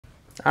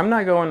I'm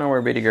not going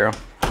nowhere, baby girl.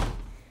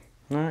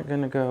 Not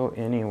gonna go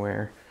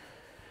anywhere.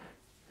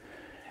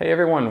 Hey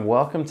everyone,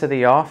 welcome to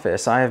the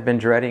office. I have been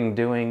dreading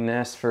doing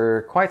this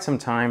for quite some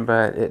time,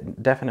 but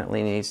it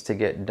definitely needs to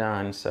get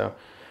done. So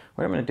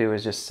what I'm gonna do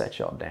is just set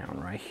y'all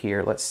down right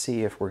here. Let's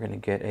see if we're gonna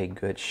get a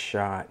good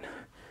shot.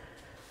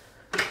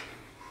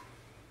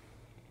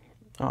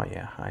 Oh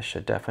yeah, I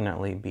should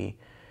definitely be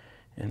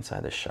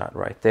inside the shot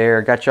right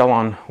there. Got y'all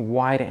on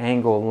wide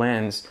angle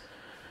lens.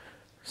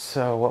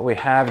 So what we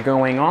have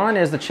going on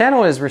is the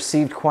channel has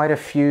received quite a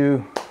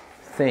few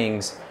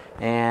things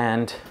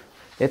and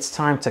it's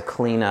time to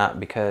clean up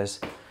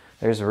because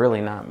there's really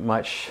not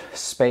much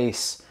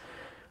space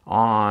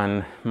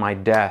on my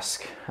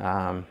desk,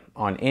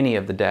 on any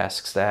of the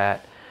desks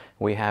that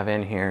we have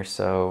in here.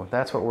 So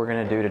that's what we're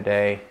gonna do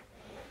today.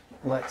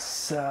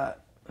 Let's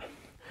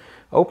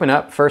open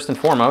up first and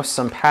foremost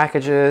some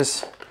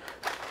packages.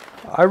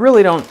 I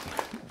really don't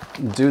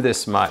do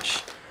this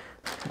much.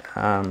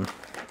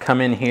 Come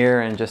in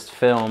here and just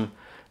film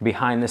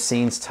behind the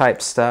scenes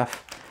type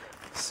stuff.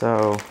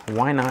 So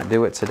why not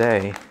do it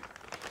today?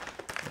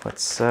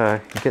 Let's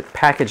get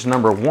package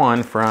number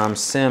 1 from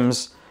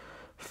Sims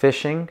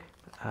Fishing.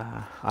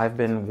 I've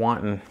been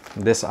wanting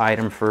this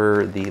item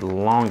for the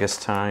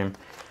longest time,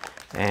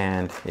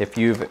 and if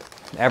you've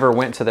ever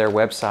went to their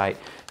website,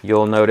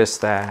 you'll notice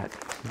that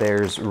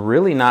there's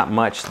really not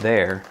much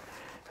there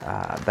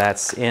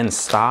that's in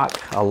stock.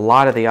 A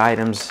lot of the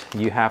items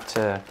you have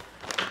to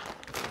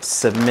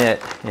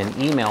submit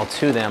an email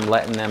to them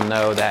letting them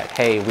know that,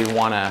 hey, we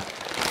want to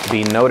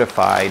be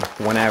notified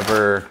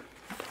whenever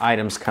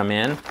items come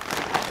in.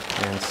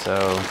 And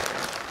so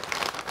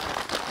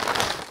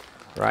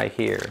right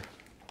here,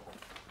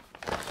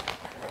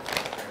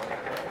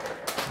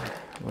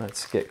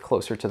 let's get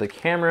closer to the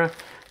camera.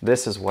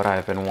 This is what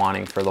I've been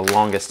wanting for the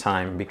longest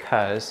time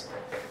because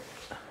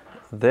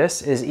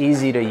this is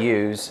easy to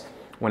use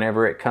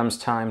whenever it comes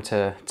time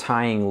to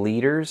tying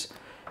leaders.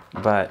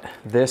 But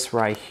this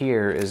right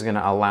here is going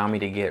to allow me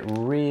to get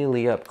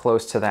really up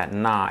close to that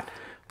knot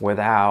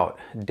without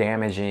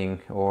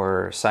damaging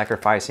or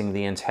sacrificing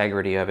the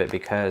integrity of it,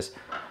 because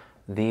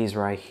these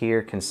right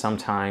here can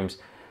sometimes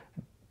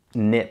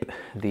nip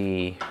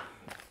the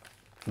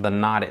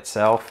knot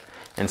itself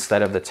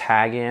instead of the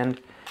tag end.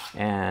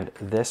 And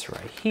this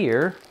right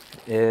here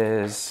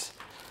is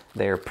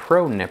their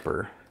Pro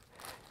Nipper.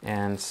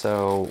 And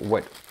so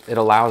what it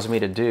allows me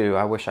to do,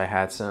 I wish I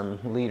had some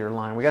leader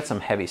line. We got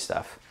some heavy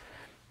stuff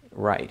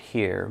right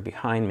here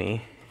behind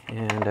me,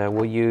 and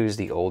we'll use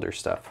the older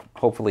stuff.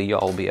 Hopefully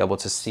y'all will be able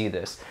to see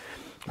this.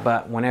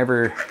 But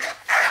whenever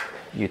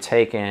you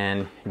take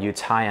and you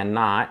tie a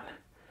knot,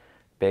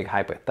 big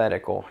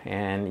hypothetical,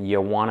 and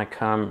you want to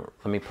come,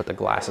 let me put the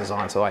glasses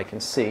on so I can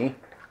see.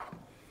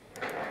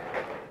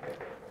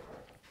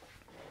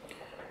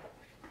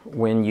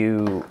 When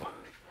you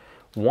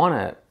want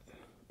to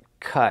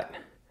cut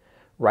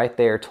right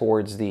there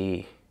towards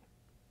the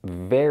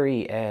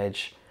very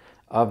edge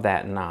of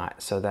that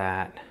knot so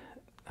that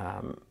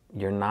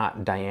your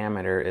knot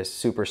diameter is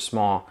super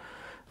small,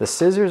 the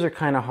scissors are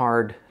kind of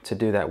hard to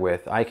do that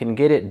with. I can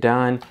get it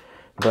done,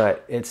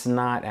 but it's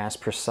not as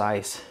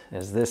precise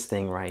as this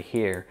thing right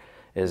here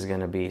is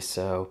going to be.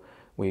 So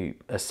we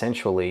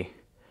essentially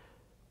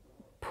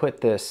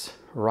put this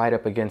right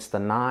up against the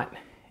knot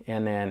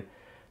and then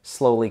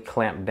slowly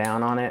clamp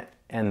down on it,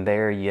 and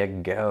there you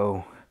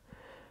go.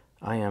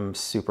 I am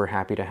super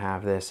happy to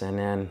have this. And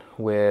then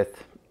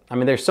with, I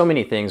mean, there's so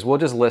many things. We'll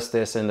just list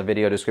this in the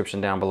video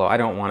description down below. I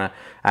don't want to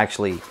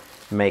actually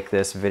make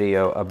this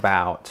video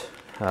about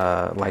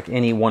like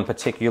any one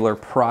particular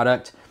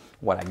product.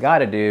 What I got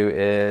to do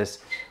is,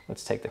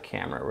 let's take the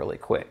camera really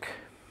quick.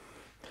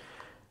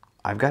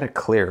 I've got to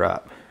clear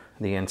up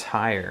the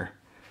entire,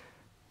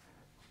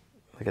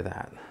 look at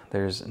that.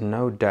 There's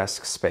no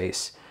desk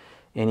space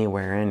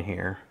anywhere in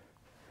here.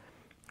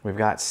 We've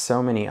got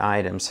so many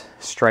items.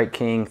 Strike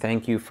King,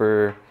 thank you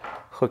for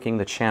hooking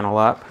the channel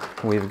up.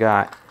 We've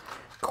got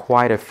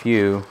quite a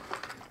few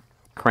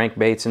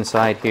crankbaits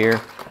inside here.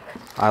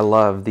 I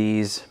love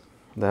these,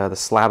 the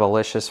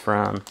Slabalicious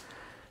from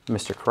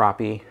Mr.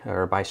 Crappie,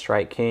 or by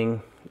Strike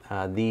King.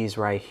 These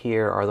right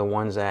here are the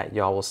ones that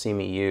y'all will see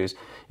me use.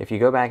 If you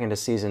go back into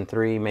season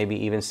 3, maybe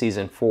even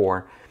season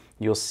 4,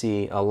 you'll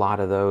see a lot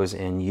of those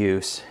in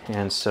use.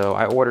 And so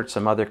I ordered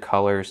some other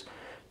colors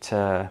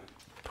to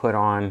put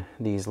on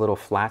these little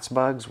flats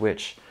bugs,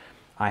 which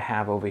I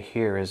have over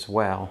here as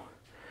well.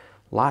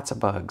 Lots of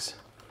bugs,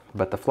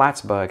 but the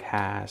flats bug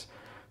has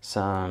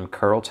some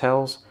curl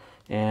tails,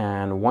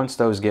 and once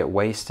those get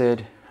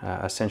wasted,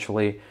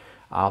 essentially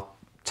I'll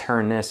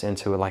turn this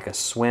into like a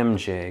swim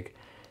jig.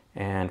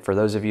 And for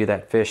those of you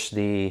that fish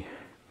the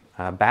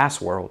bass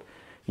world,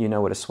 you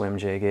know what a swim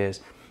jig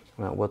is.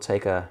 Well, we'll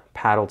take a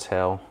paddle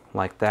tail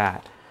like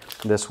that.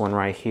 This one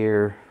right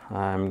here,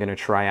 I'm gonna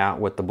try out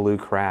with the blue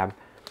crab.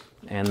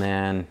 And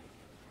then,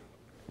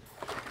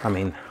 I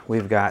mean,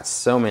 we've got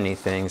so many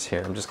things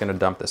here. I'm just gonna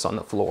dump this on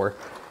the floor.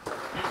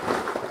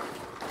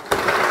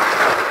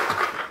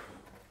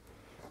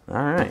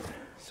 All right,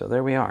 so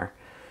there we are.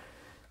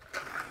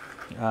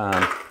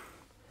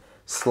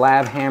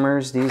 slab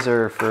hammers. These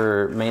are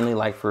for mainly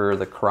like for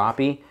the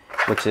crappie,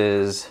 which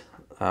is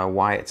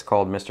why it's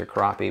called Mr.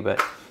 Crappie,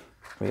 but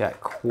we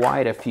got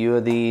quite a few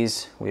of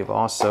these. We've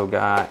also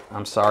got,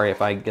 I'm sorry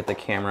if I get the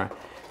camera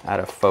out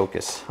of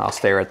focus. I'll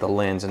stare at the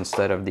lens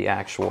instead of the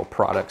actual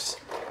products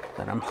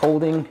that I'm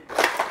holding.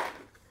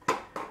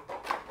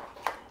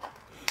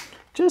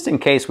 Just in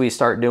case we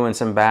start doing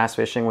some bass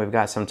fishing, we've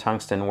got some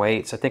tungsten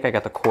weights. I think I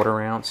got the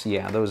 1/4 ounce.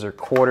 Yeah, those are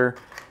 1/4.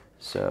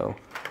 So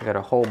I got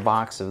a whole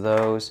box of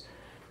those.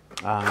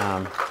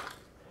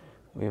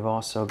 We've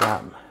also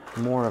got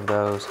more of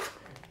those.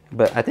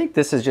 But I think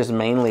this is just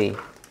mainly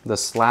the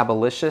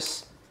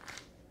Slabalicious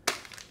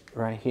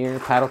right here.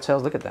 Paddle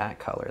tails, look at that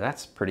color.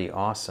 That's pretty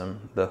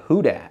awesome. The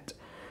Hoodat.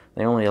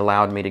 They only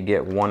allowed me to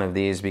get one of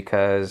these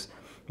because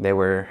they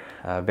were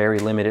a very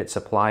limited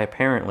supply.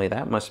 Apparently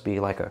that must be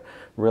like a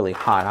really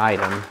hot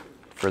item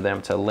for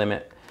them to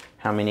limit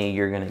how many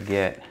you're gonna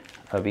get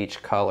of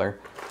each color.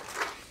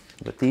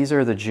 But these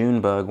are the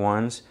Junebug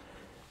ones.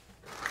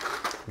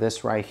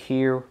 This right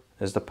here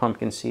is the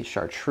pumpkin seed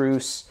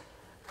chartreuse.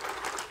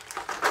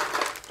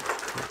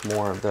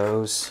 More of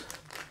those.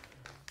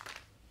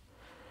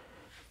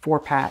 4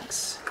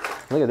 packs.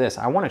 Look at this.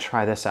 I want to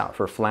try this out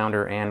for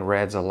flounder and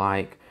reds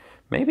alike.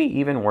 Maybe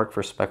even work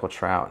for speckled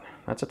trout.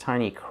 That's a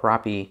tiny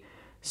crappie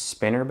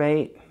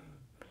spinnerbait.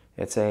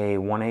 It's a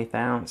 1/8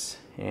 ounce,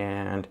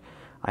 and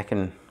I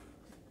can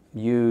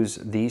use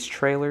these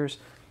trailers,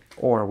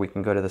 or we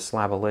can go to the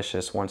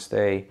Slabalicious once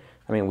they,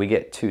 I mean, we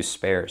get 2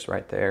 spares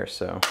right there,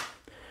 so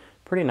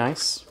pretty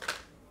nice.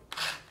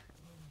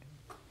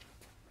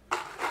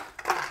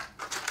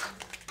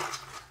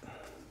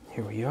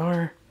 Here we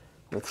are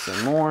with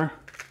some more.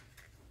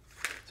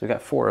 So we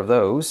got 4 of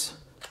those.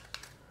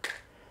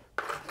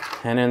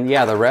 And then,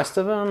 yeah, the rest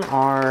of them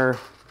are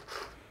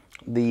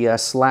the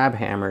slab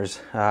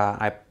hammers.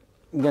 I'm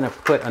gonna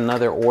put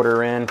another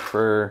order in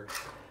for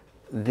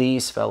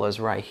these fellas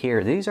right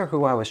here. These are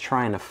who I was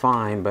trying to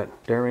find, but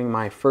during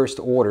my first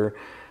order,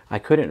 I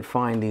couldn't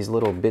find these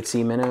little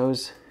bitsy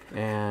minnows,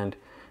 and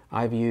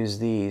I've used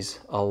these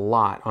a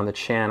lot on the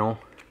channel.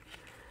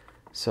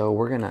 So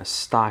we're gonna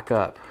stock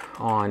up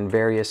on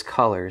various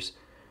colors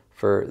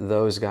for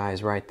those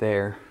guys right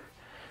there.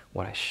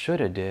 What I should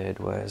have did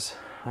was,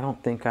 I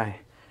don't think I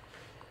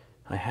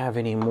have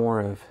any more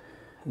of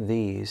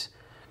these.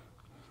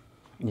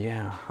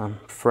 Yeah, I'm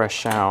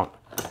fresh out.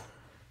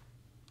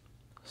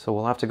 So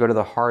we'll have to go to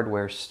the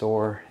hardware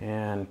store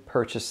and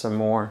purchase some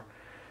more.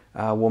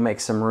 We'll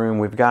make some room.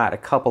 We've got a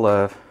couple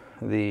of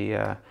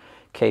the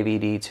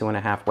KVD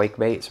 2.5 wake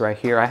baits right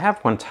here. I have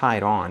one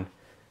tied on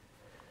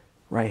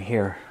right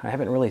here. I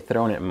haven't really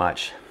thrown it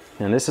much.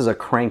 And this is a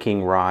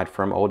cranking rod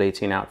from Old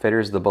 18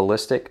 Outfitters, the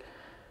Ballistic.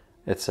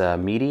 It's a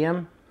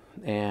medium,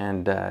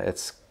 and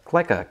it's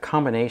like a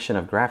combination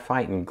of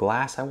graphite and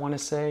glass, I want to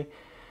say,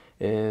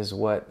 is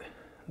what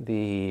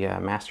the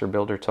master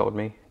builder told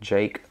me,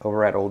 Jake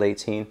over at Old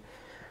 18.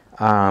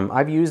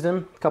 I've used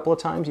them a couple of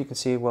times. You can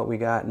see what we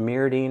got,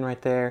 Mirrodine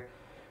right there,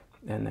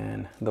 and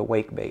then the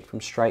wake bait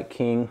from Strike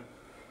King.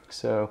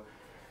 So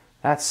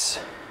that's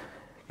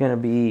gonna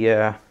be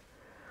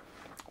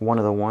one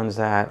of the ones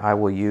that I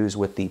will use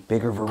with the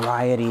bigger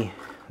variety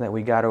that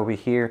we got over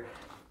here.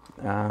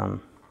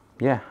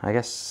 Yeah, I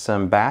guess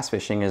some bass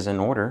fishing is in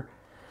order,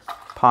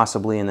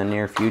 possibly in the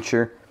near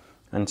future,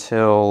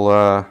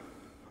 until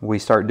we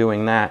start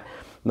doing that.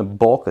 The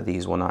bulk of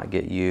these will not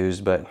get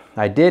used, but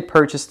I did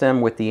purchase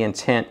them with the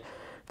intent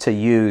to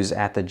use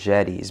at the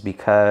jetties,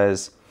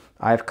 because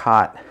I've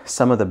caught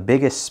some of the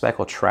biggest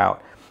speckled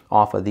trout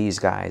off of these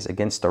guys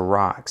against the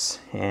rocks,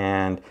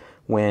 and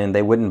when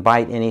they wouldn't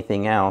bite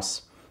anything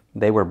else,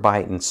 they were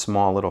biting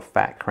small little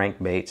fat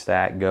crankbaits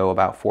that go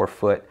about 4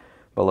 foot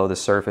below the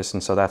surface,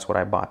 and so that's what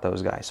I bought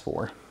those guys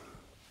for.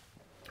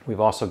 We've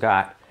also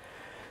got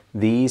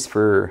these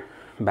for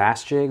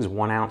bass jigs,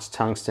 1 ounce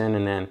tungsten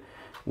and then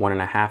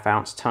 1.5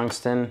 ounce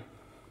tungsten.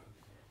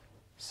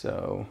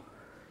 So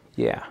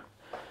yeah,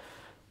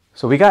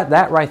 so we got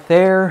that right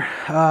there.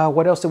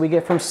 What else did we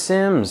get from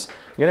Simms?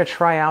 We're gonna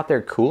try out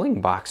their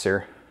cooling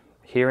boxer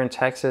here in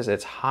Texas.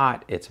 It's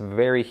hot, it's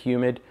very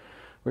humid.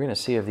 We're gonna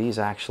see if these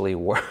actually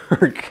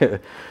work.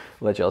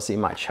 Let y'all see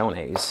my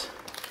chones.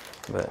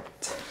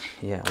 But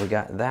yeah, we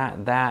got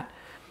that.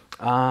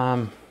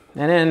 And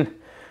then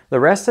the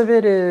rest of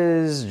it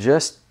is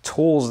just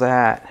tools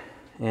that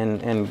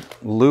and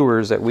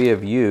lures that we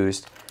have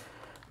used,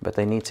 but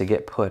they need to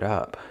get put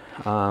up.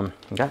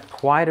 Got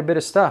quite a bit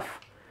of stuff.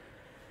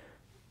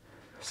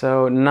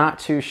 So not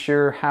too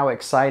sure how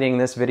exciting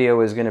this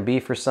video is gonna be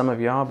for some of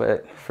y'all,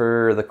 but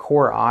for the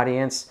core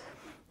audience,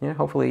 yeah,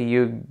 hopefully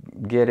you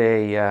get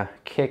a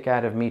kick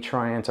out of me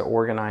trying to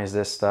organize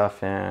this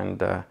stuff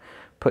and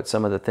put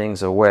some of the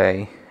things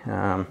away.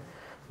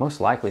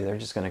 Most likely they're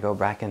just going to go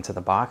back into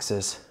the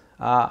boxes.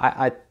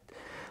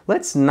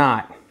 Let's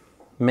not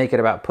make it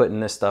about putting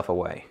this stuff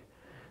away.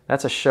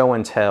 That's a show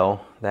and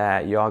tell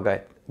that y'all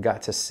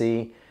got to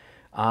see.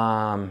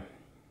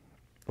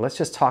 Let's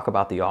just talk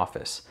about the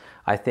office.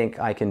 I think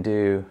I can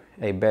do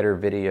a better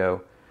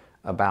video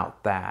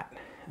about that.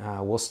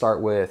 we'll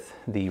start with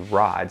the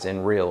rods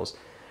and reels.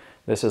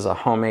 This is a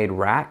homemade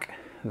rack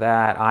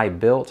that I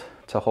built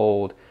to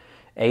hold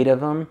 8 of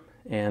them,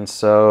 and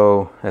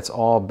so it's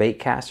all bait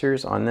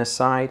casters on this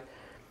side.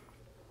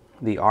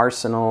 The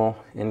arsenal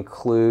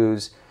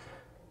includes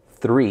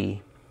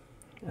 3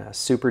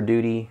 Super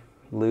Duty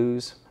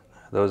Lures.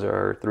 Those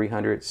are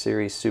 300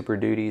 series Super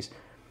Duties,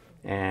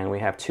 and we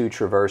have 2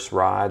 Traverse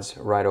rods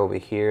right over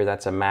here.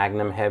 That's a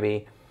Magnum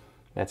Heavy.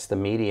 That's the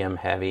medium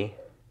heavy.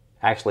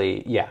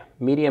 Actually, yeah,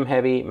 medium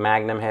heavy,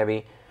 Magnum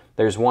Heavy.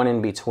 There's one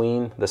in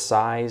between the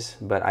size,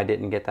 but I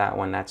didn't get that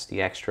one. That's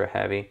the extra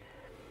heavy.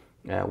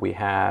 We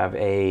have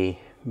a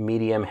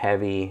medium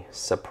heavy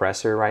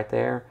suppressor right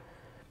there.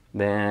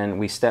 Then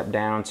we step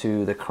down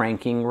to the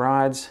cranking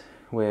rods,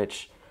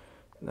 which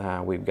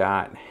we've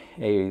got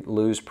a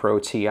Lose Pro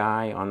TI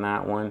on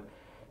that one,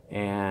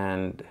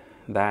 and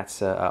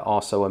that's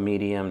also a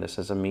medium. This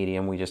is a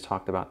medium. We just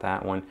talked about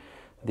that one.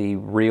 The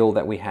reel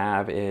that we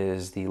have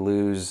is the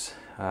Lose,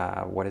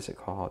 what is it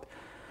called?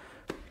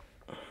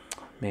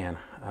 Man,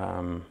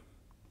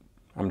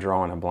 I'm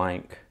drawing a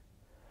blank.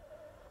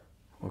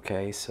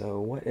 Okay, so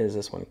what is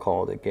this one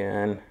called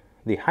again?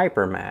 The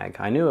Hyper Mag.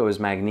 I knew it was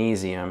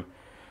magnesium,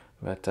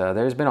 but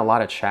there's been a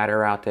lot of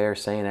chatter out there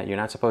saying that you're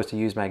not supposed to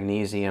use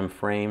magnesium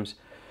frames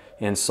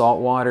in salt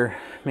water.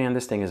 Man,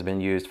 this thing has been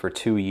used for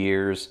 2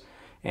 years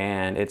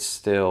and it's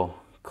still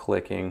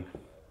clicking,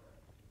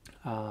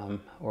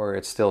 or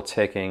it's still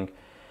ticking.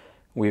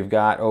 We've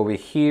got over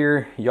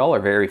here, y'all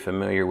are very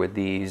familiar with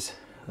these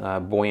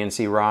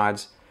buoyancy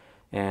rods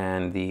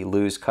and the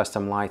Lose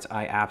custom lights.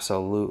 I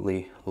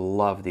absolutely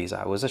love these.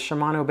 I was a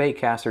Shimano bait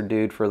caster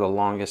dude for the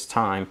longest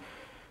time,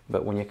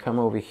 but when you come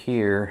over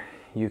here,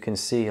 you can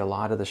see a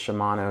lot of the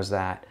Shimanos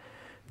that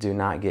do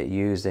not get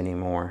used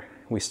anymore.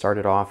 We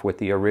started off with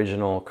the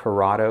original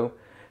Corrado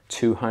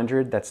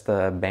 200, that's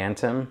the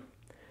Bantam,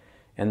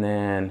 and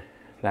then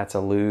that's a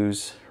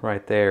Lose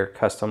right there,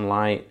 custom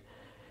light.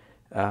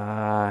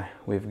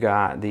 We've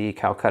got the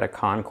Calcutta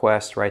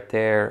Conquest right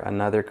there,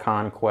 another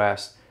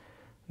Conquest.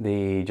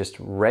 The just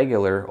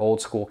regular old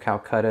school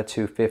Calcutta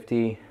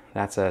 250,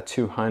 that's a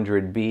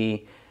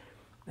 200B.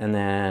 And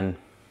then,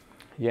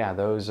 yeah,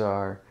 those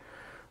are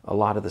a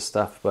lot of the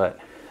stuff, but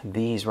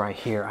these right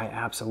here, I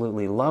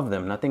absolutely love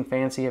them. Nothing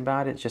fancy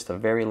about it, it's just a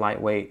very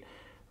lightweight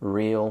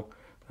reel.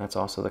 That's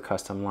also the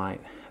custom light.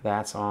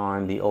 That's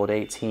on the old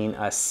 18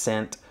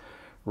 Ascent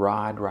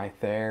rod right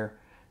there.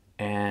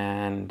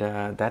 And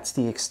that's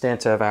the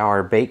extent of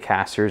our bait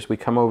casters. We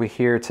come over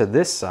here to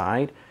this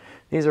side.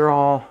 These are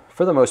all,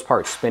 for the most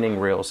part, spinning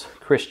reels.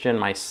 Christian,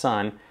 my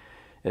son,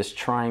 is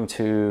trying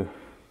to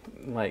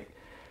like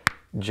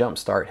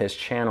jumpstart his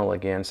channel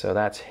again, so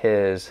that's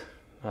his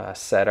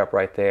setup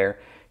right there.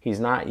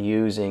 He's not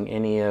using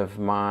any of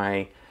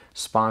my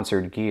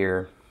sponsored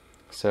gear,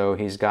 so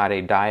he's got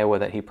a Daiwa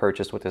that he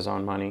purchased with his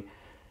own money,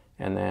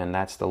 and then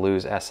that's the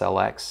Lose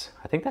SLX.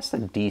 I think that's the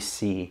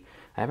DC.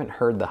 I haven't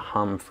heard the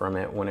hum from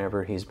it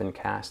whenever he's been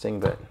casting,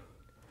 but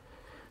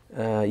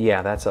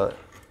yeah, that's a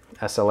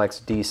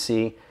SLX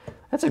DC.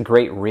 That's a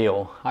great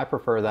reel. I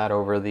prefer that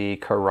over the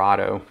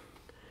Corrado.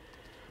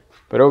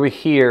 But over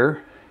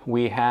here,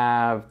 we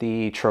have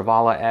the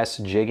Travala S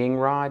jigging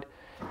rod,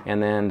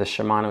 and then the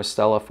Shimano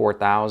Stella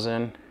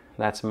 4000.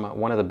 That's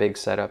one of the big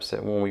setups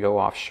that when we go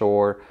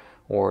offshore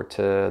or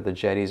to the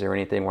jetties or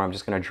anything where I'm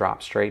just going to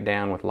drop straight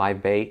down with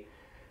live bait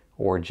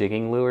or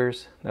jigging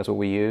lures. That's what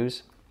we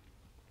use.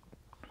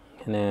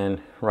 And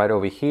then right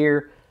over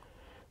here,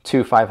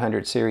 2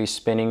 500 series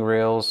spinning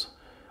reels.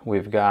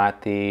 We've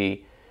got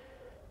the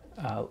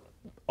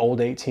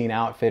old 18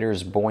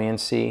 Outfitters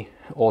Buoyancy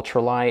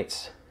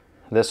ultralights.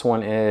 This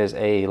one is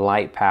a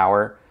light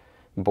power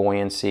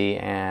buoyancy,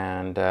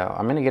 and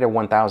I'm going to get a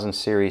 1000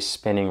 series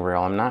spinning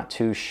reel. I'm not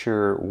too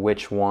sure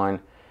which one.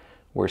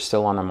 We're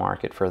still on the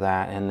market for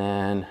that. And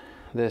then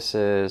this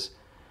is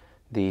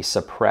the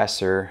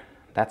suppressor.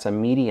 That's a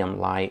medium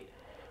light.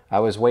 I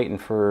was waiting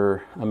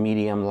for a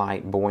medium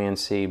light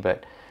buoyancy,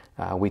 but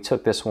we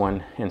took this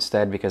one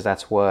instead because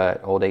that's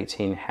what old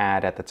 18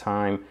 had at the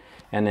time.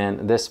 And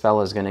then this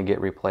fella is going to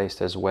get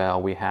replaced as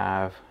well. We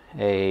have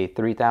a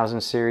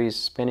 3000 series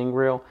spinning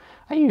reel.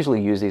 I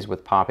usually use these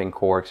with popping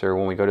corks, or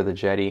when we go to the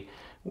jetty,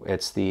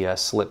 it's the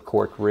slip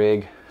cork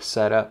rig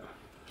setup.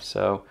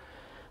 So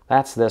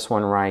that's this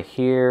one right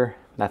here.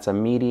 That's a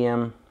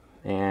medium.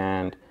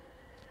 And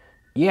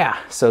yeah,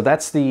 so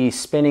that's the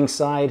spinning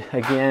side.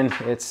 Again,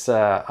 it's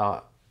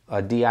a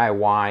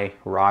DIY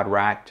rod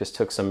rack. Just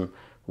took some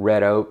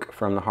red oak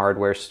from the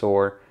hardware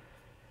store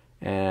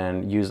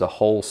and used a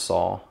hole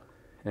saw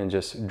and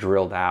just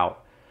drilled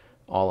out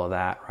all of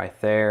that right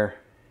there.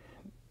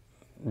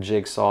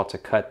 Jigsaw to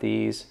cut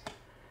these,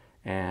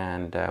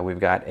 and we've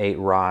got 8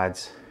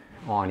 rods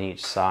on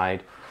each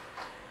side.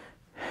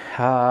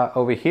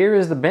 Over here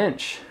is the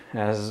bench.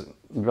 As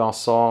you all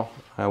saw,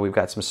 we've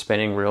got some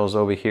spinning reels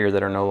over here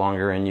that are no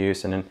longer in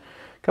use, and then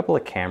a couple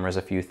of cameras,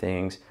 a few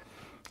things.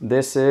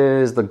 This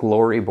is the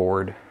glory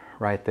board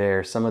right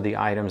there. Some of the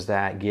items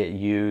that get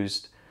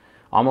used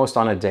almost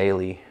on a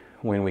daily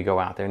when we go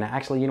out there. Now,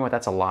 actually, you know what?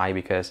 That's a lie,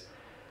 because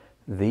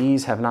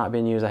These have not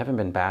been used. I haven't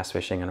been bass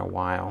fishing in a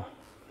while,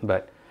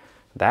 but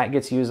that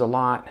gets used a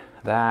lot.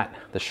 That,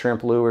 the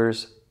shrimp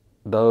lures,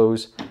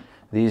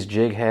 these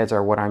jig heads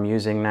are what I'm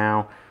using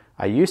now.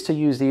 I used to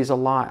use these a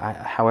lot.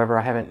 However,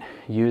 I haven't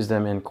used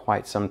them in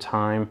quite some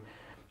time.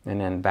 And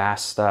then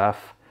bass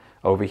stuff.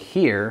 Over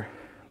here,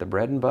 the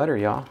bread and butter,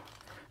 y'all.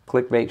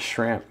 Clickbait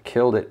shrimp,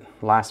 killed it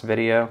last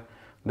video.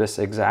 This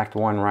exact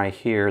one right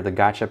here, the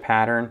gotcha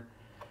pattern.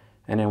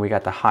 And then we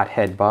got the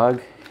hothead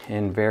bug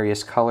in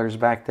various colors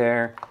back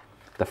there.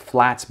 The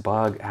flats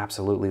bug,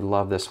 absolutely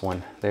love this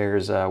one.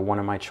 There's one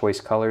of my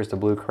choice colors, the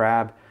blue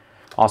crab.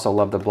 Also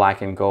love the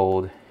black and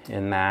gold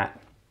in that.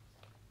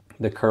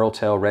 The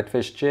curltail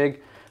redfish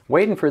jig.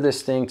 Waiting for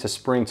this thing to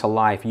spring to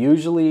life.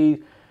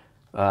 Usually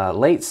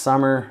late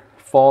summer,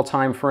 fall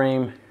time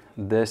frame,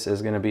 this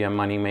is gonna be a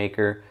money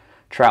maker.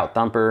 Trout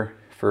thumper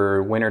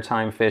for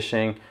wintertime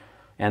fishing.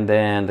 And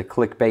then the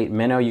clickbait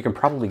minnow, you can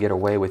probably get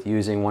away with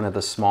using one of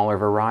the smaller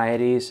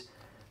varieties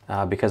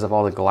because of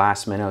all the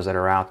glass minnows that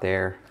are out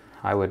there.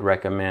 I would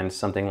recommend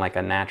something like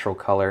a natural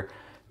color,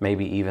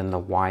 maybe even the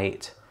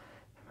white.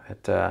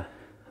 But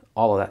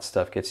all of that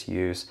stuff gets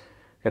used.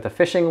 Got the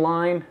fishing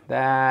line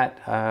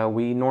that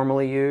we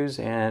normally use,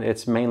 and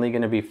it's mainly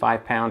going to be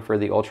 5 pound for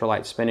the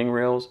ultralight spinning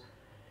reels,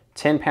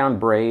 10 pound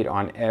braid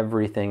on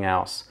everything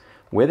else,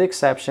 with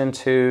exception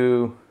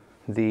to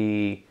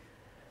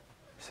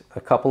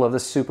a couple of the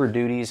Super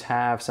Duties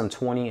have some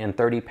 20 and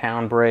 30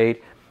 pound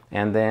braid,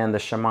 and then the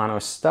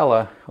Shimano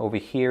Stella over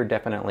here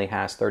definitely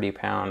has 30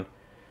 pound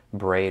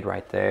braid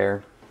right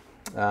there.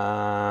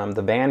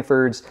 The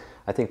Banfords,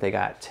 I think they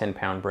got 10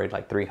 pound braid,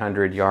 like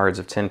 300 yards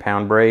of 10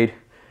 pound braid.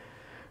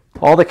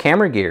 All the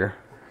camera gear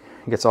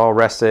gets all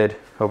rested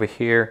over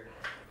here.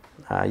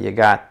 You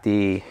got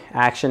the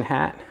action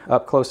hat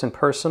up close and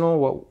personal,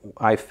 what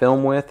I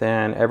film with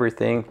and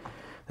everything.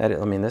 I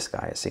mean, this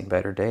guy has seen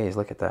better days.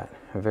 Look at that,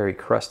 very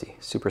crusty,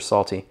 super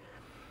salty.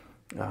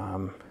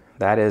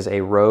 That is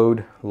a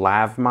Rode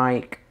lav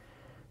mic,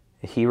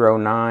 Hero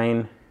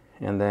 9,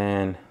 and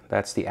then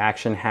that's the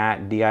action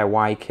hat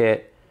DIY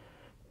kit.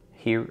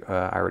 Here,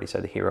 I already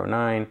said the Hero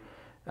 9.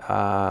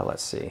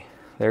 Let's see.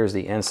 There's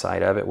the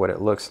inside of it, what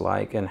it looks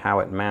like and how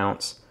it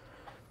mounts.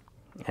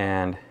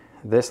 And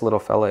this little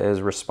fella is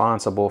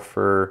responsible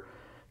for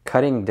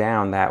cutting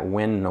down that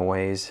wind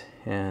noise.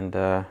 And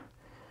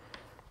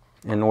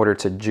in order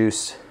to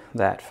juice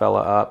that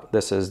fella up,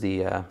 this is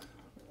the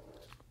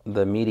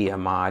media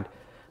mod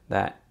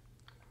that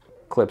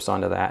clips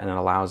onto that, and it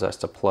allows us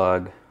to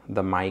plug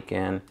the mic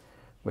in,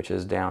 which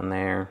is down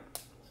there.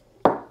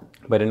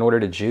 But in order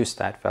to juice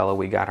that fella,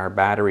 we got our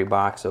battery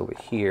box over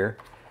here,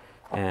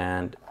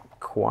 and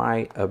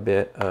quite a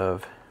bit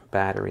of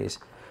batteries.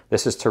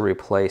 This is to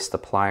replace the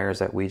pliers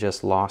that we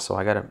just lost, so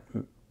I got to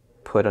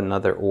put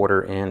another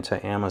order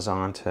into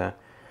Amazon to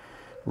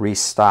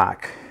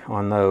restock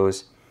on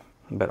those.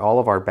 But all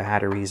of our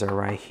batteries are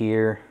right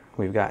here.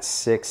 We've got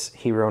 6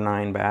 Hero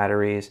 9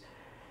 batteries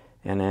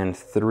and then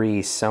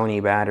 3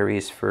 Sony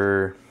batteries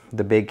for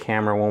the big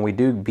camera. When we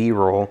do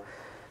B-roll,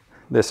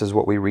 this is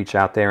what we reach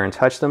out there and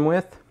touch them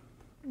with.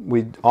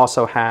 We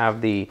also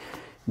have the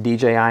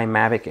DJI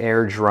Mavic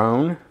Air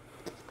drone.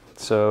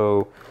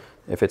 So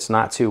if it's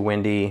not too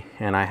windy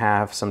and I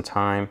have some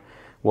time,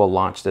 we'll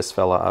launch this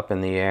fella up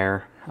in the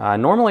air.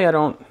 Normally I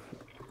don't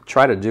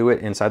try to do it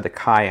inside the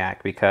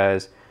kayak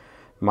because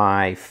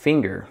my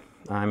finger,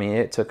 I mean,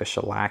 it took a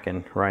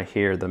shellacking right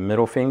here, the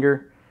middle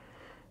finger.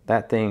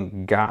 That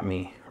thing got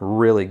me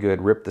really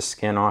good, ripped the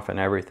skin off and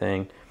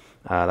everything.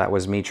 That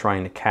was me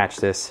trying to catch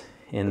this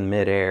in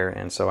midair,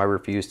 and so I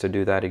refused to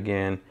do that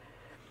again.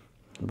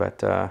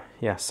 But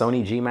yeah,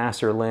 Sony G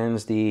Master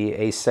lens, the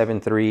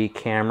A7 III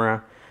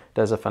camera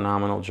does a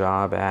phenomenal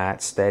job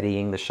at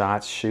steadying the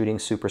shots, shooting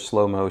super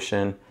slow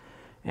motion,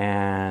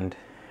 and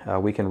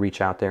we can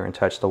reach out there and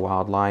touch the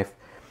wildlife.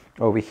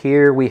 Over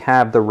here we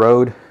have the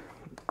Rode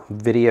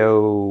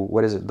video,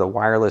 what is it, the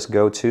wireless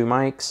Go-To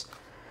mics.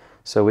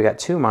 So we got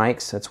 2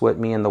 mics. That's what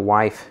me and the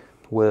wife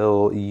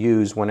will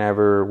use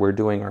whenever we're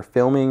doing our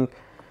filming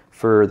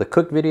for the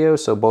cook video,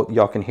 so both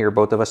y'all can hear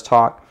both of us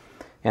talk.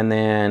 And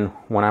then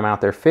when I'm out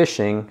there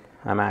fishing,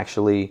 I'm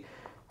actually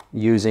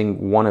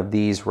using one of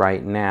these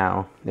right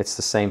now. It's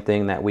the same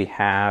thing that we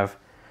have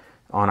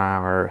on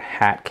our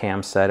hat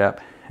cam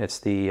setup. It's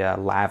the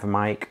lav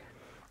mic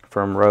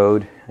from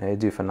Rode. They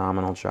do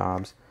phenomenal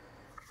jobs.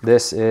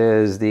 This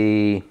is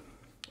the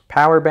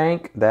power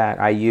bank that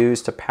I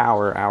use to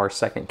power our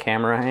second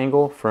camera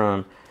angle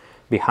from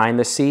behind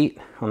the seat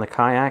on the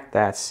kayak.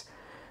 That's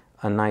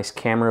a nice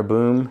camera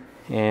boom,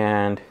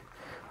 and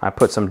I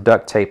put some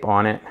duct tape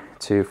on it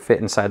to fit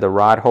inside the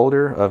rod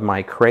holder of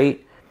my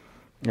crate.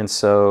 And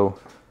so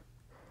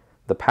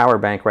the power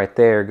bank right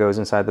there goes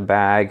inside the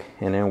bag,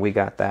 and then we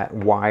got that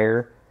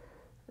wire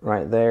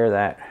right there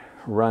that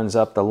runs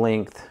up the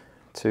length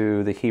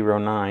to the Hero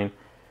 9.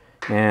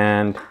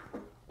 And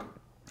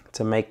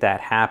to make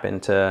that happen,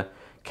 to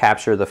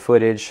capture the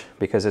footage,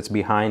 because it's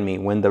behind me,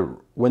 when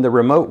the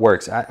remote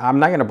works, I'm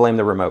not gonna blame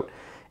the remote.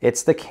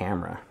 It's the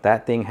camera.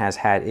 That thing has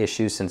had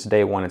issues since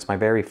day one. It's my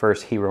very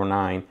first Hero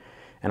 9.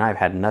 and I've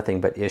had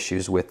nothing but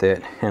issues with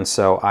it. And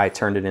so I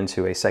turned it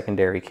into a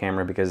secondary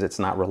camera because it's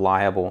not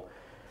reliable.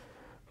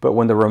 But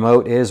when the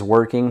remote is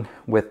working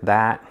with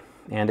that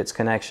and its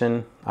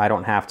connection, I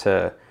don't have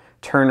to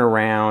turn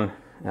around,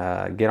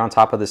 get on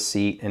top of the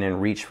seat, and then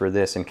reach for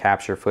this and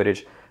capture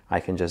footage. I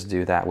can just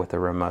do that with the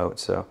remote.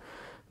 So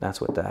that's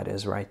what that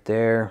is right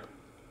there.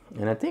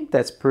 And I think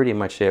that's pretty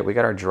much it. We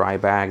got our dry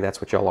bag. That's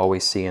what you'll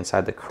always see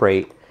inside the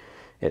crate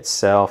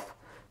itself.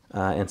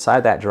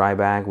 Inside that dry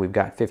bag, we've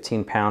got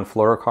 15-pound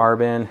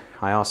fluorocarbon.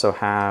 I also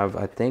have,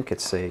 I think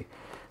it's a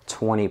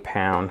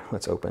 20-pound.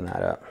 Let's open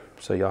that up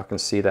so y'all can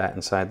see that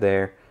inside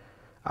there.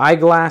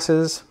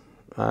 Eyeglasses,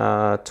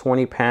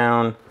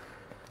 20-pound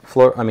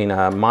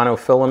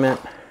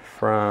monofilament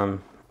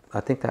from,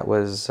 I think that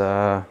was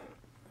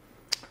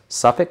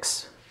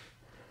Suffix.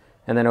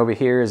 And then over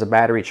here is a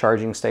battery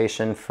charging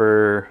station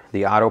for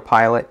the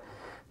autopilot.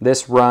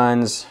 This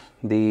runs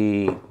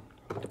the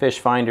fish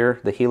finder,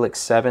 the Helix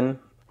 7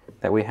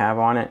 that we have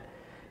on it.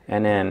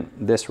 And then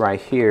this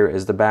right here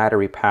is the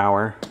battery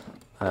power.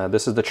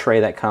 This is the tray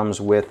that comes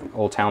with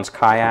Old Town's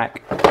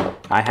kayak.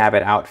 I have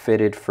it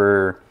outfitted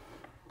for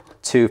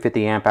 2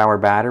 50-amp-hour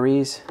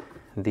batteries.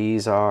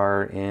 These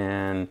are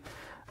in,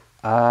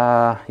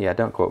 yeah,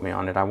 don't quote me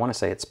on it. I want to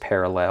say it's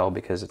parallel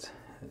because it's,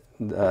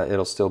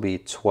 it'll still be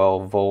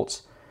 12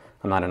 volts.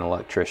 I'm not an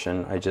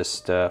electrician. I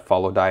just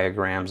follow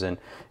diagrams, and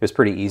it was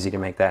pretty easy to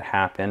make that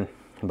happen.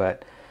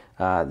 But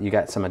you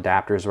got some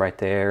adapters right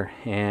there,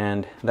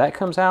 and that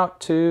comes out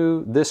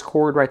to this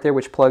cord right there,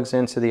 which plugs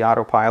into the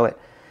autopilot.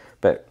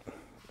 But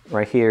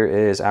right here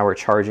is our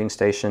charging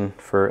station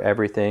for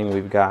everything.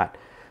 We've got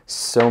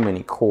so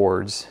many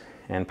cords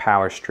and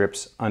power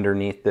strips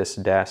underneath this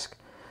desk.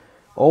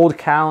 Old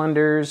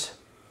calendars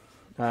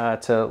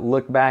to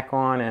look back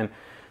on, and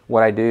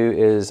what I do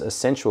is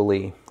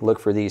essentially look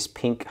for these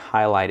pink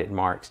highlighted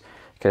marks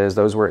because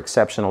those were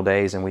exceptional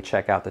days, and we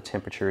check out the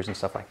temperatures and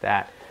stuff like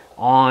that.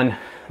 On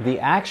the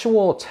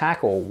actual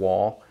tackle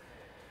wall,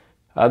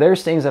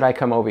 there's things that I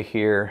come over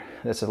here.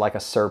 This is like a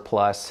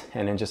surplus,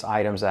 and then just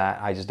items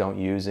that I just don't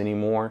use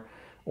anymore,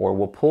 or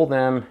we'll pull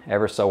them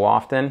ever so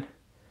often.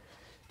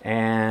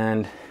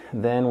 And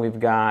then we've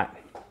got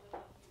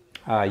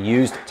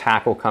used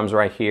tackle comes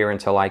right here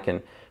until I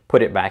can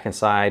put it back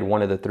inside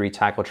one of the 3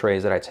 tackle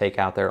trays that I take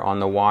out there on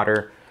the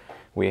water.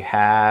 We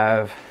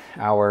have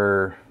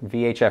our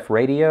VHF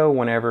radio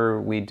whenever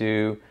we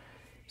do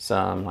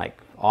some like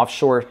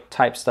offshore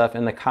type stuff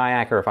in the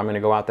kayak, or if I'm going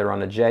to go out there on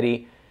the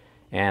jetty,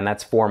 and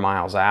that's 4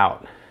 miles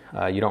out.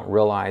 You don't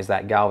realize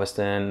that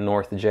Galveston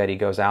North jetty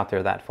goes out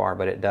there that far,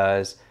 but it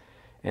does.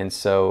 And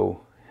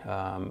so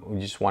we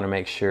just want to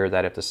make sure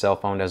that if the cell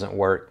phone doesn't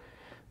work,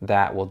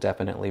 that will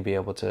definitely be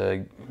able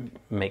to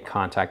make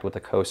contact with the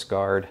Coast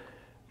Guard.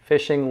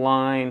 Fishing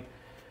line.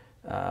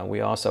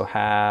 We also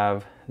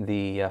have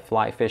the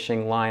fly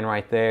fishing line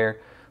right there.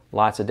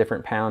 Lots of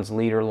different pounds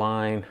leader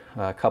line,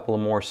 a couple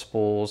of more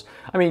spools.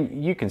 I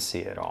mean, you can see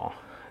it all.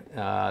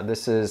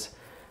 This is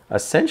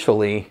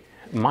essentially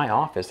my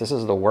office. This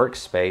is the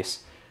workspace.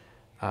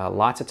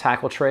 Lots of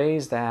tackle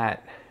trays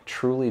that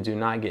truly do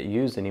not get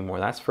used anymore.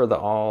 That's for the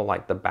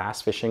like the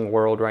bass fishing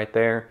world right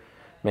there.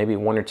 Maybe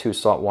 1 or 2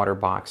 saltwater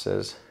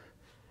boxes.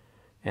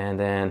 And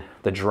then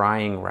the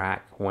drying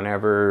rack.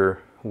 Whenever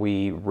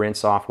we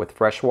rinse off with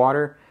fresh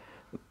water,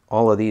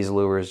 all of these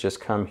lures just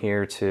come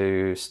here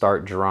to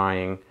start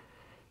drying,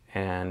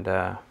 and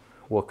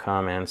we'll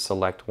come and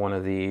select one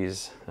of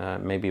these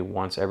maybe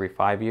once every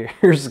 5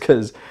 years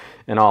because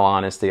in all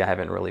honesty I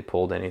haven't really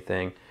pulled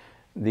anything.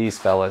 These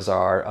fellas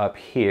are up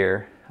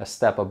here a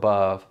step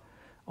above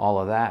all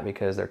of that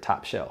because they're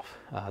top shelf.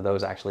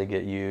 Those actually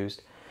get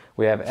used.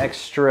 We have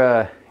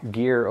extra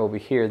gear over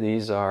here.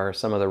 These are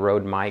some of the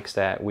Rode mics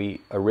that we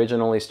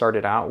originally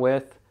started out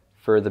with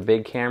for the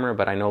big camera,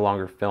 but I no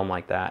longer film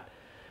like that.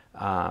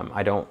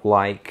 I don't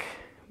like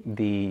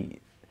the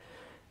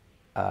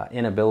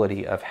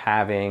inability of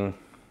having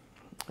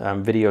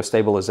video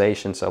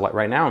stabilization. So like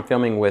right now I'm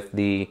filming with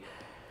the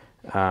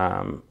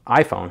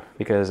iPhone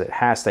because it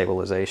has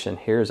stabilization.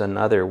 Here's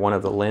another one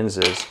of the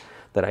lenses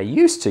that I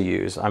used to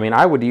use. I mean,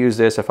 I would use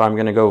this if I'm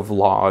gonna go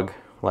vlog,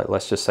 like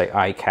let's just say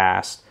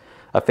iCast,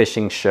 a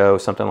fishing show,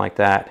 something like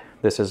that.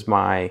 This is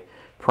my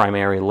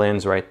primary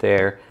lens right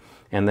there.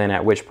 And then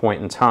at which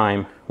point in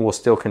time, we'll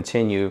still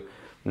continue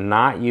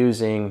not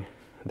using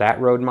that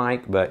Rode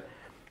mic, but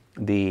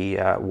the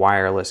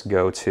wireless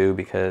Go-To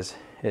because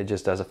it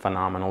just does a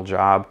phenomenal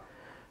job.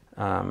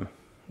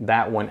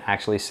 That one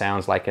actually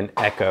sounds like an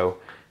Echo,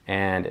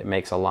 and it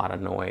makes a lot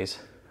of noise.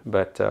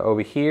 But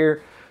over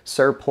here,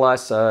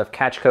 surplus of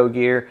Catchco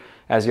gear.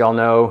 As y'all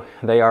know,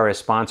 they are a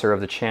sponsor of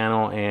the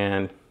channel,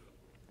 and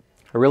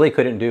I really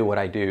couldn't do what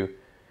I do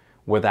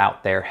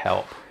without their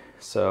help.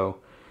 So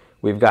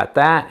we've got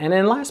that. And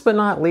then last but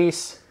not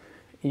least,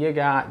 you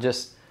got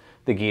just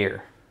the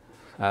gear.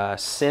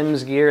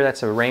 Sims gear,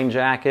 that's a rain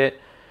jacket.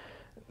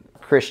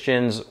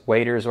 Christian's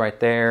waders right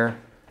there.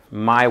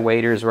 My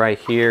waders right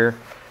here.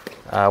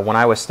 When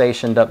I was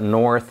stationed up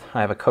north,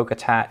 I have a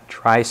Kokatat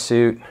dry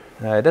suit.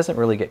 It doesn't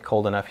really get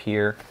cold enough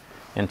here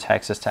in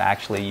Texas to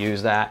actually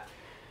use that.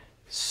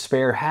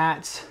 Spare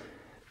hats,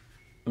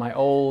 my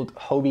old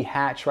Hobie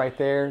hatch right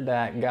there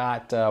that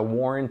got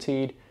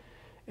warrantied,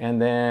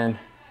 and then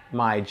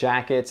my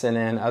jackets and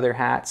then other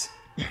hats.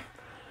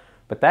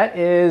 But that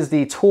is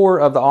the tour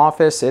of the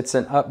office. It's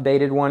an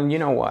updated one. You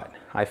know what?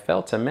 I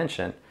failed to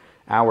mention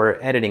our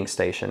editing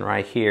station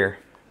right here.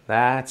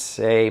 That's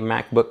a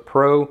MacBook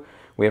Pro.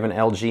 We have an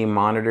LG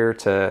monitor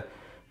to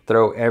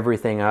throw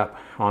everything up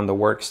on the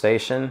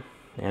workstation.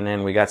 And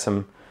then we got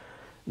some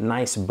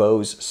nice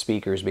Bose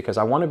speakers because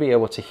I want to be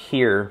able to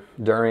hear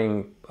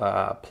during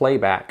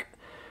playback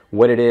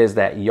what it is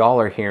that y'all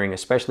are hearing,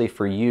 especially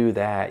for you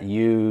that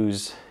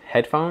use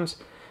headphones.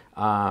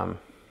 I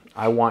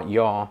want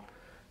y'all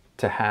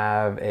to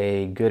have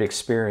a good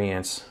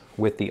experience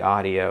with the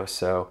audio.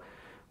 So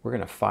we're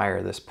gonna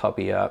fire this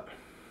puppy up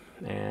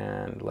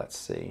and let's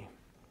see.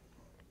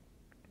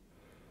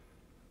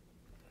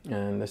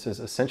 And this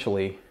is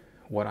essentially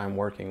what I'm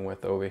working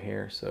with over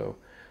here. So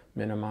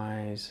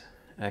minimize,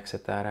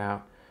 exit that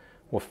out.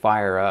 We'll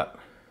fire up.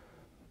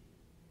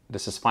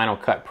 This is Final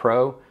Cut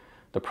Pro,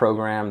 the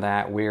program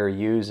that we're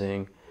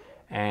using.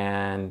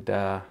 And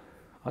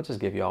I'll just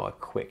give y'all a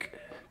quick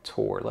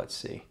tour. Let's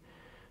see.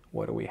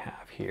 What do we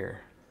have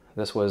here?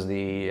 This was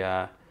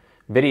the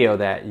video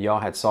that y'all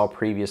had saw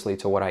previously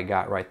to what I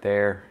got right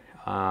there.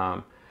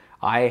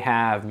 I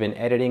have been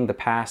editing the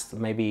past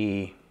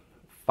maybe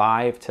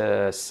 5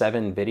 to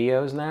 7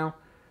 videos now,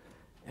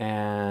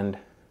 and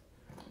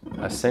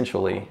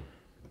essentially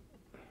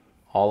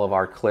all of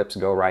our clips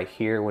go right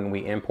here when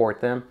we import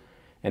them,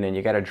 and then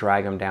you got to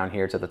drag them down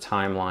here to the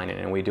timeline,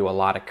 and we do a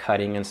lot of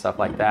cutting and stuff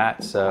like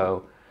that.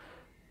 So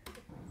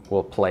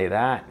we'll play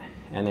that,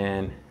 and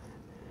then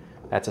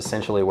that's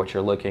essentially what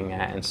you're looking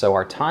at. And so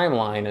our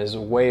timeline is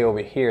way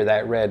over here,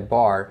 that red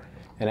bar,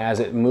 and as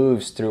it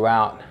moves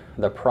throughout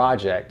the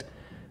project,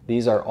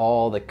 these are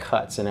all the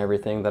cuts and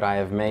everything that I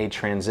have made,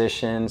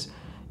 transitions,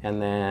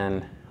 and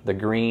then the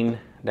green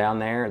down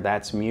there,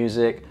 that's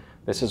music.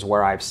 This is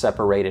where I've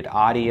separated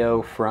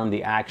audio from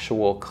the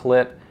actual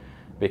clip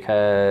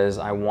because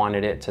I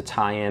wanted it to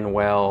tie in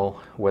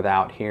well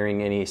without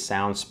hearing any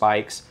sound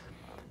spikes.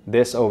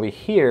 This over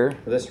here,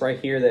 this right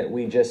here that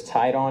we just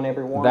tied on,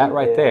 everyone, that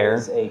right there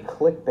is a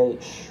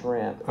clickbait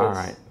shrimp. All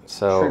right,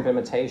 so shrimp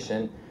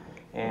imitation.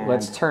 And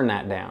let's turn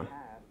that down.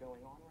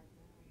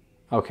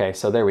 Okay,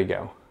 so there we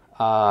go.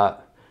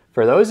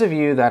 For those of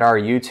you that are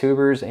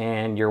YouTubers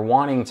and you're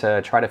wanting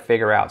to try to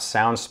figure out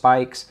sound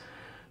spikes,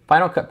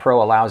 Final Cut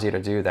Pro allows you to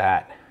do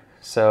that.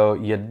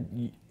 So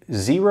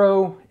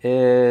 0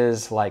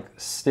 is like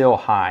still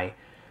high.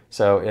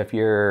 So if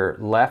your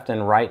left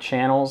and right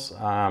channels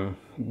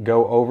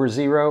go over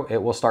 0,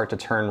 it will start to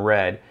turn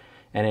red.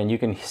 And then you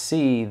can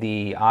see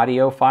the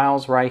audio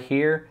files right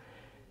here.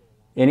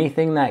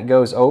 Anything that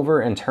goes over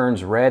and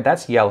turns red,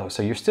 that's yellow,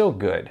 so you're still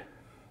good.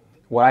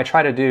 What I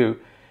try to do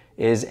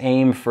is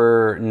aim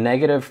for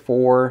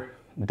 -4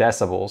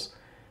 decibels,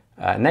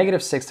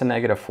 -6 to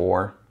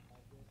 -4.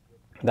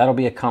 That'll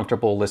be a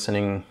comfortable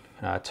listening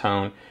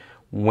tone.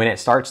 When it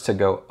starts to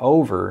go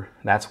over,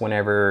 that's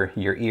whenever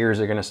your ears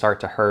are gonna start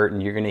to hurt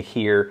and you're gonna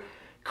hear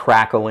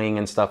crackling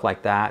and stuff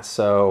like that.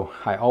 So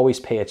I always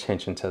pay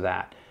attention to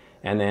that.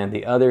 And then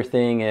the other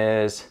thing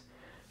is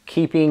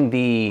keeping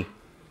the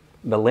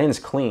lens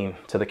clean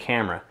to the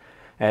camera.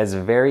 It's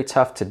very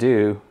tough to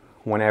do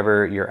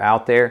whenever you're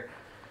out there,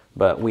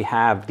 but we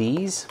have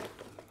these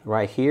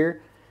right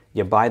here.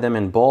 You buy them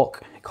in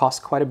bulk. It costs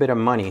quite a bit of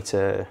money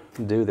to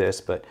do this,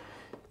 but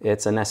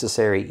it's a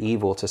necessary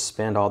evil to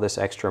spend all this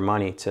extra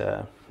money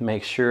to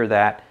make sure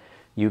that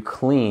you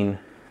clean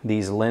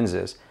these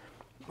lenses.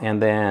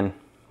 And then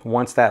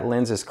once that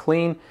lens is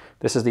clean,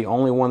 this is the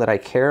only one that I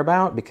care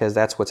about because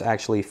that's what's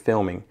actually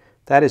filming.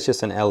 That is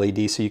just an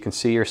LED so you can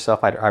see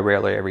yourself. I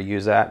rarely ever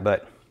use that,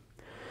 but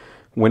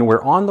when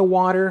we're on the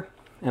water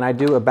and I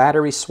do a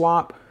battery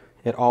swap,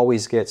 it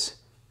always gets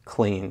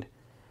cleaned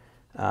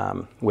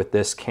with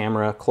this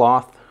camera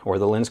cloth or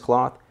the lens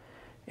cloth.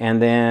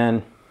 And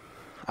then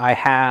I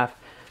have,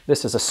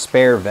 this is a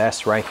spare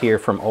vest right here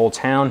from Old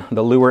Town,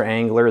 the lure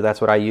angler,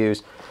 that's what I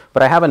use.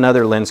 But I have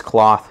another lens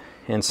cloth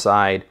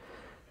inside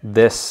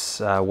this,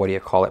 what do you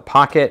call it,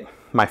 pocket.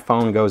 My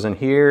phone goes in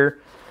here,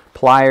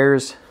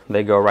 pliers,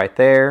 they go right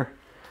there.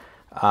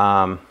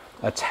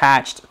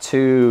 Attached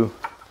to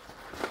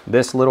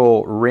this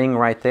little ring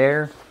right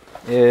there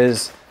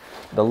is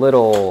the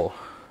little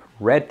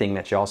red thing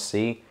that y'all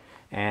see,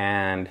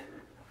 and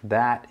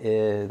that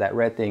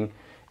red thing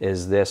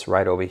is this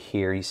right over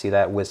here. You see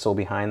that whistle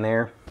behind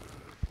there?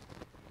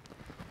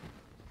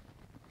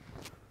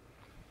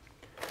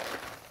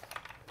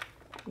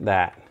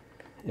 That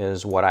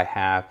is what I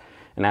have,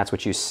 and that's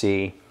what you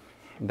see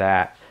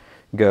that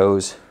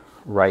goes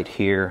right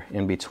here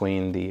in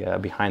between the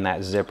behind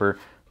that zipper,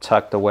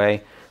 tucked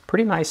away.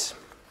 Pretty nice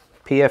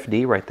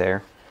PFD right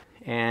there.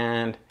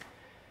 And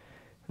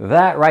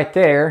that right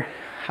there,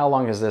 how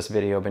long has this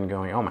video been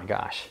going? Oh my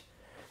gosh,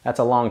 that's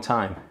a long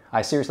time.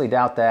 I seriously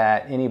doubt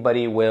that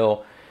anybody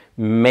will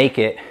make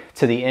it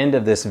to the end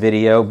of this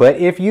video, but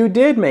if you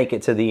did make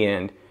it to the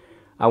end,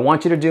 I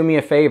want you to do me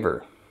a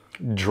favor.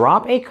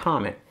 Drop a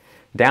comment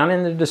down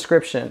in the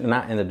description,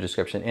 not in the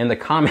description, in the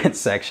comment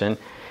section,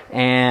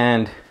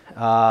 and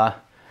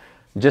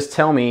just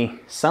tell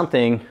me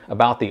something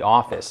about the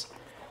office.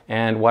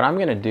 And what I'm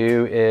gonna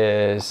do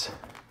is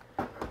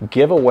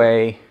give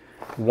away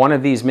one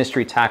of these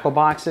mystery tackle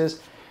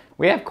boxes.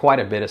 We have quite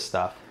a bit of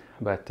stuff,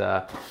 but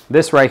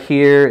this right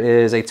here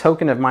is a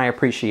token of my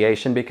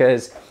appreciation,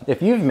 because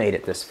if you've made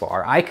it this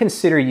far, I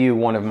consider you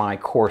one of my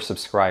core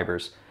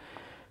subscribers.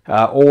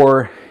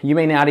 Or you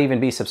may not even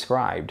be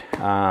subscribed.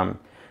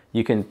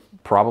 You can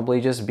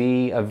probably just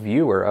be a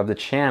viewer of the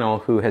channel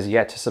who has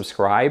yet to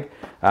subscribe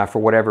for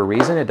whatever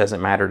reason. It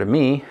doesn't matter to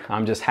me.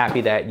 I'm just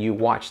happy that you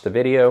watched the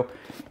video,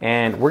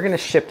 and we're gonna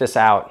ship this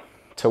out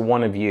to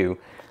one of you.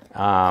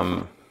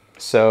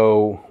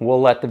 So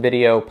we'll let the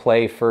video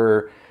play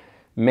for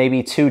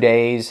maybe 2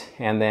 days,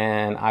 and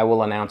then I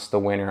will announce the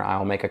winner.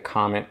 I'll make a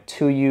comment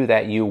to you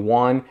that you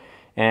won.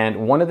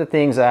 And one of the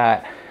things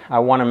that I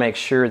want to make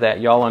sure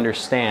that y'all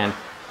understand,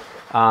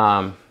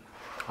 I'm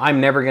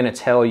never going to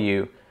tell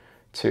you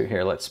to,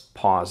 here, let's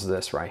pause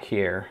this right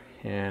here,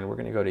 and we're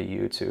going to go to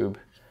YouTube.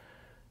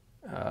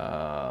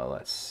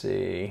 Let's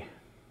see.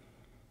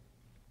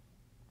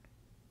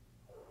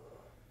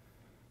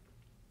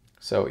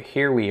 So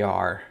here we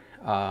are.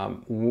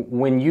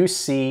 When you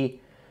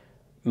see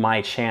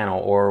my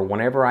channel, or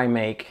whenever I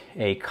make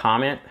a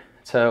comment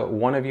to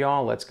one of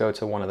y'all, let's go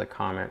to one of the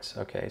comments.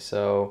 Okay,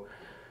 so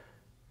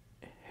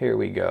here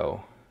we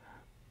go.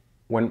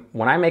 When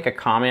I make a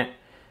comment,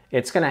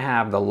 it's gonna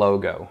have the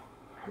logo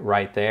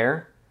right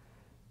there,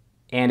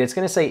 and it's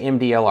gonna say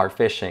MDLR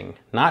Fishing,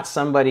 not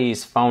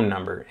somebody's phone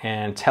number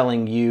and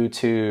telling you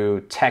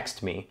to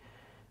text me.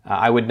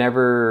 I would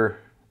never,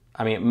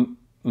 I mean,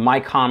 my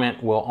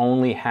comment will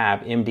only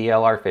have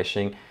MDLR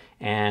Fishing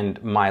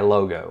and my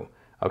logo.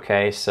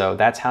 Okay, so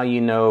that's how you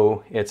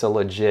know it's a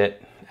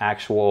legit,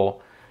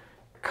 actual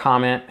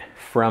comment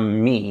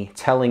from me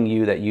telling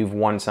you that you've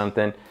won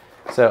something.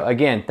 So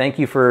again, thank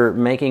you for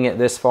making it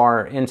this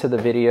far into the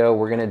video.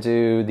 We're gonna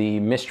do the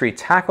mystery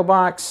tackle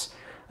box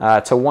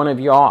to one of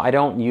y'all. I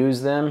don't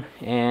use them,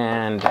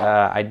 and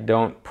I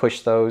don't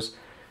push those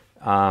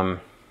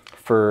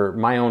for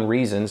my own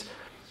reasons,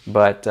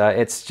 but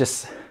it's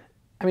just,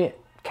 I mean,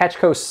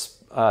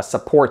 Catchco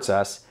supports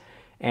us,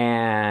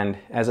 and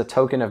as a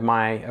token of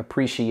my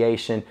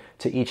appreciation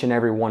to each and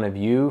every one of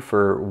you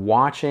for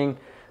watching,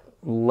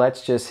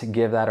 let's just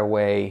give that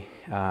away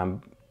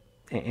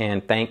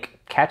and thank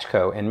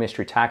Catchco and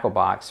Mystery Tackle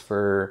Box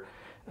for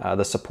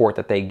the support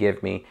that they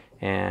give me,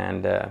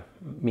 and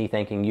me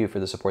thanking you for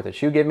the support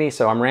that you give me.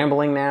 So I'm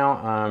rambling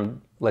now.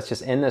 Let's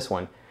just end this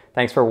one.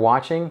 Thanks for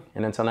watching,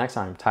 and until next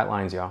time, tight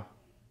lines, y'all.